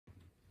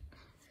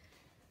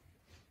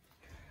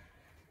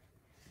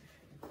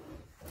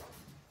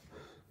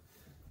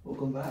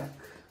welcome back.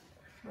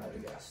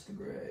 Radagast the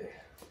Grey.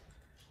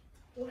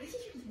 What are you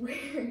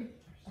wearing?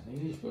 I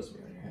think you're supposed to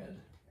be on your head.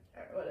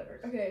 Alright,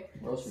 whatever. Okay,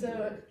 What else would you so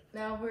wear?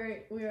 now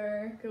we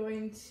are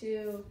going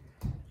to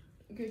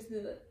go to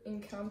the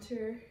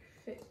encounter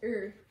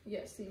the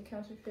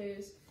encounter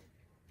phase.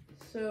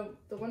 So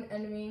the one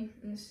enemy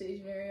in the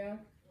staging area,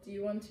 do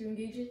you want to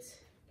engage it,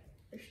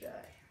 or should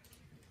I?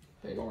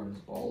 Bayorn's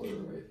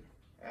baller, right?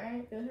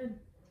 Alright, go ahead.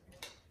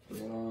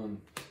 Bring it on.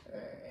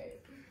 Alright.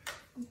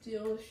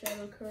 Deal with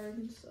shadow card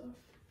and stuff.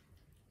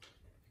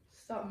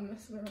 Stop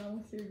messing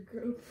around with your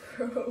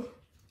GoPro.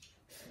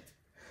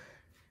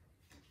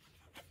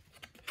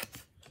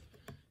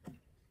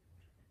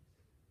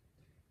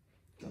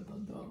 Dun,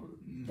 dun, dun.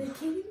 They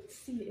can't even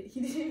see it.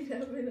 You didn't even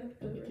have it up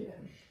there. You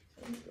can.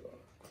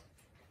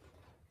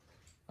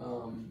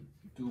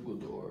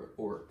 Dugador,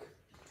 Orc.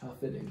 How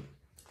fitting.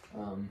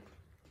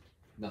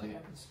 Nothing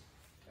happens.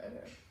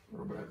 Okay.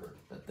 Or whatever.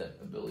 That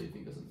ability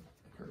thing doesn't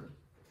occur.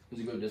 Does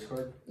he go to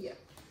discard? Yeah.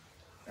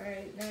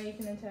 Alright, now you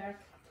can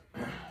attack.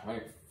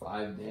 Alright,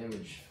 5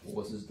 damage.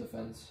 What's his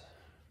defense?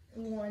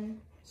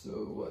 1. So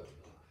what?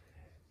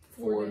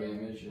 4 4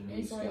 damage, and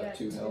he's only got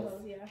 2 health.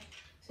 Yeah.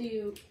 So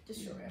you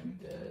destroy him.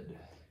 Dead.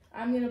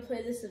 I'm gonna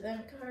play this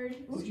event card.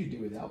 What would you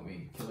do without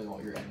me killing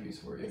all your enemies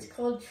for you? It's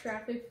called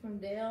Traffic from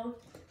Dale.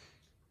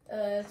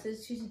 It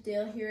says choose a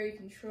Dale hero you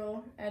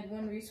control. Add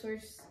 1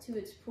 resource to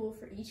its pool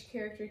for each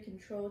character you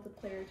control with a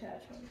player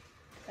attachment.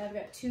 I've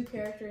got 2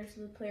 characters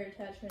with a player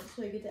attachment,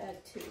 so I get to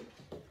add 2.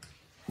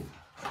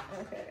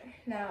 Okay,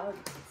 now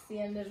it's the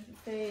end of the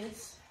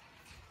phase.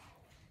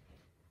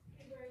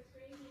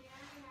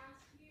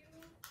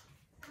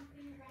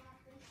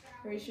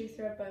 Raise your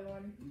threat by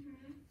 1.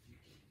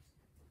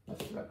 A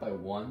threat by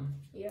 1?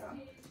 Yeah.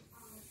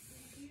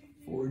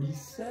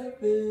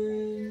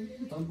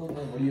 47. Dun, dun,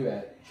 dun. What are you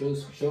at? Show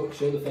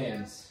the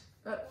fans.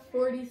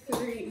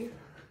 43.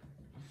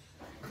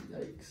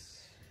 Yikes.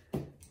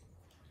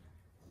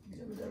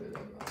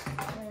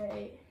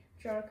 Alright,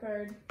 draw a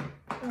card.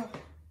 Oh.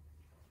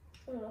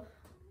 Ugh.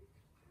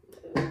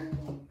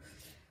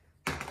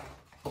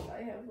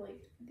 I have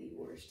like the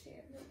worst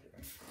hand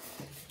ever.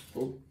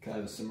 Oh, can I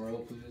have a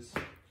Cimmeral, please?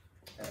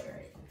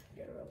 Alright,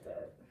 forget about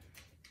that.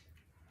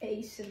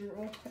 A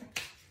Cimmeral.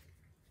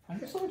 I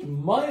have so much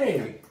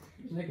money!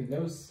 It's making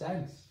no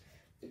sense.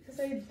 Because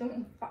I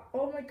don't.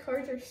 All my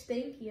cards are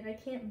stanky and I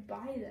can't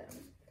buy them.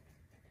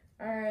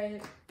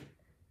 Alright,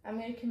 I'm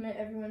gonna commit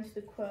everyone to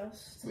the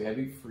quest. Wait, have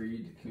you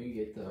freed? Can we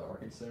get the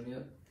Arkenstone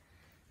yet?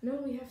 No,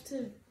 we have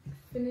to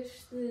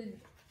finish the.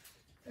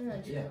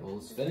 Yeah, well,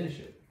 let's finish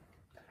it.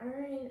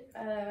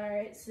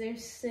 Alright, so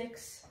there's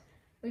 6.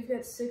 We've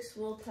got 6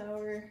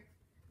 willpower.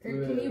 Or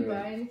Wait, can you wait,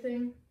 buy wait.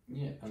 anything?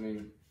 Yeah, I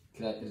mean,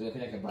 is there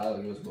anything I can buy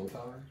that gives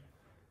willpower?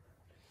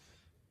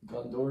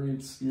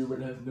 Gondorian Spear, but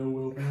it has no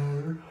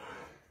willpower.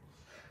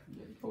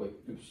 Yeah, oh wait,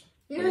 oops.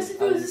 You're not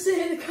supposed to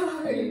say the I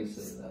cards! didn't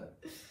say that.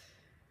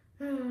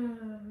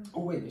 Oh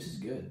wait, this is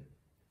good.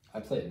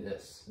 I played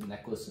this, the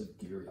Necklace of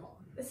Girion.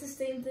 It's the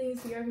same thing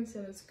as the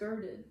Arkansas, it's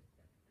guarded.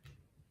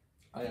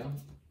 I know,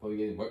 but we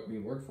can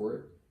work for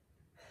it.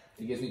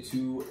 It gives me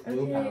 2 Okay,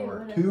 willpower.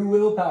 whatever. 2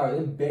 willpower,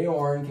 then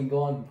Bayorn can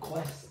go on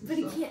quests. and But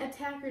he stuff. can't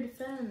attack or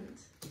defend.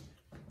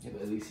 Yeah,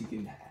 but at least he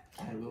can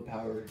add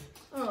willpower.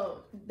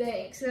 Oh,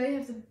 thanks. Now you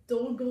have the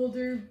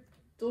Dolguldur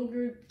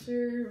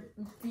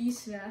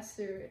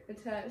Beastmaster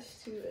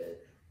attached to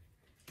it.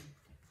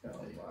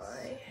 Oh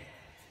my.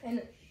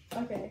 And,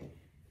 okay.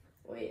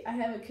 Wait, I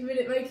haven't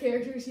committed my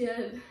characters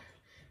yet.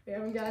 We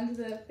haven't gotten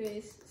to that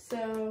phase.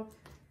 So,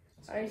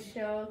 I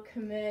shall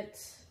commit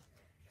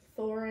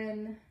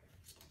Thorin.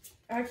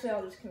 Actually,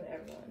 I'll just commit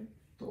everyone.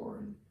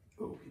 Thorin,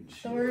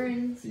 Oakenshield.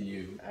 Thorin. To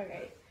you.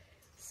 Okay.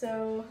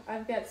 So,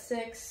 I've got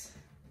 6.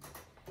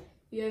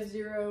 You have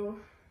 0.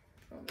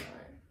 Oh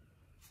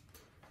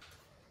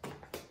my.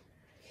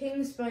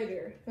 King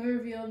Spider. When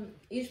revealed,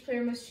 each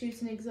player must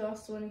choose and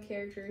exhaust 1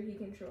 character he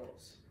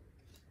controls.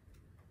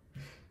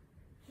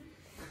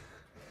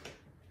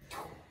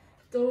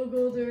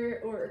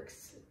 Dolguldur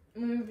Orcs.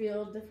 When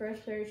revealed, the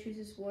first player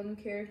chooses 1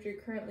 character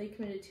currently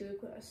committed to a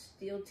quest.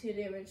 Deal 2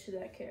 damage to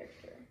that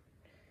character.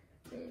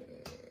 I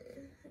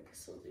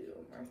guess I'll do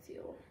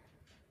Marthiel.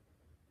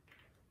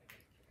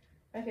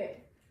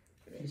 Okay.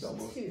 He's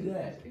almost 2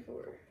 dead.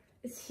 before.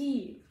 It's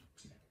he.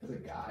 There's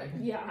a guy.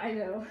 Yeah, I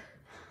know.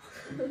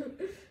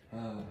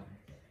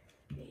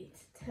 8,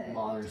 10,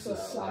 Modern 12,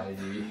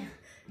 society.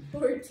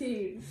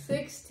 14,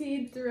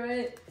 16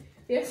 threat.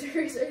 You have to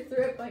raise our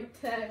threat by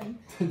 10.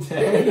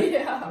 Today?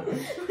 Yeah,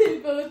 we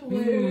both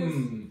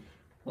lose.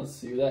 Let's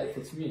see what that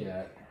puts me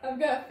at. I've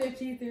got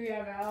 53,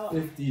 I'm out.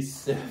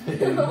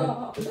 57.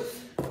 Wow,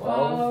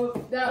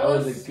 that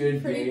was a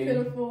good pretty game.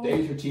 pitiful.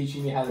 Thanks for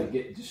teaching me how to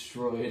get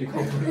destroyed.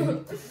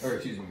 Or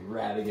excuse me,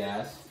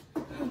 Radagast.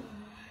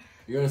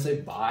 You're gonna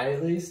say bye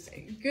at least?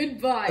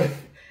 Goodbye,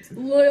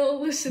 loyal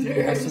Do listeners.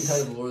 you have some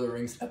kind of Lord of the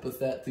Rings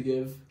epithet to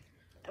give?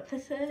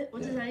 Epithet?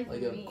 What does that even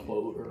like mean? a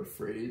quote or a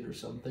phrase or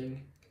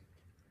something?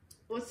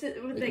 What's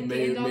it? What Like, that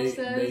may Gandalf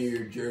says?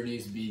 your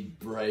journeys be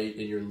bright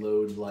and your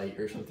load light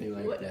or something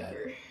like that.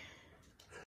 Whatever.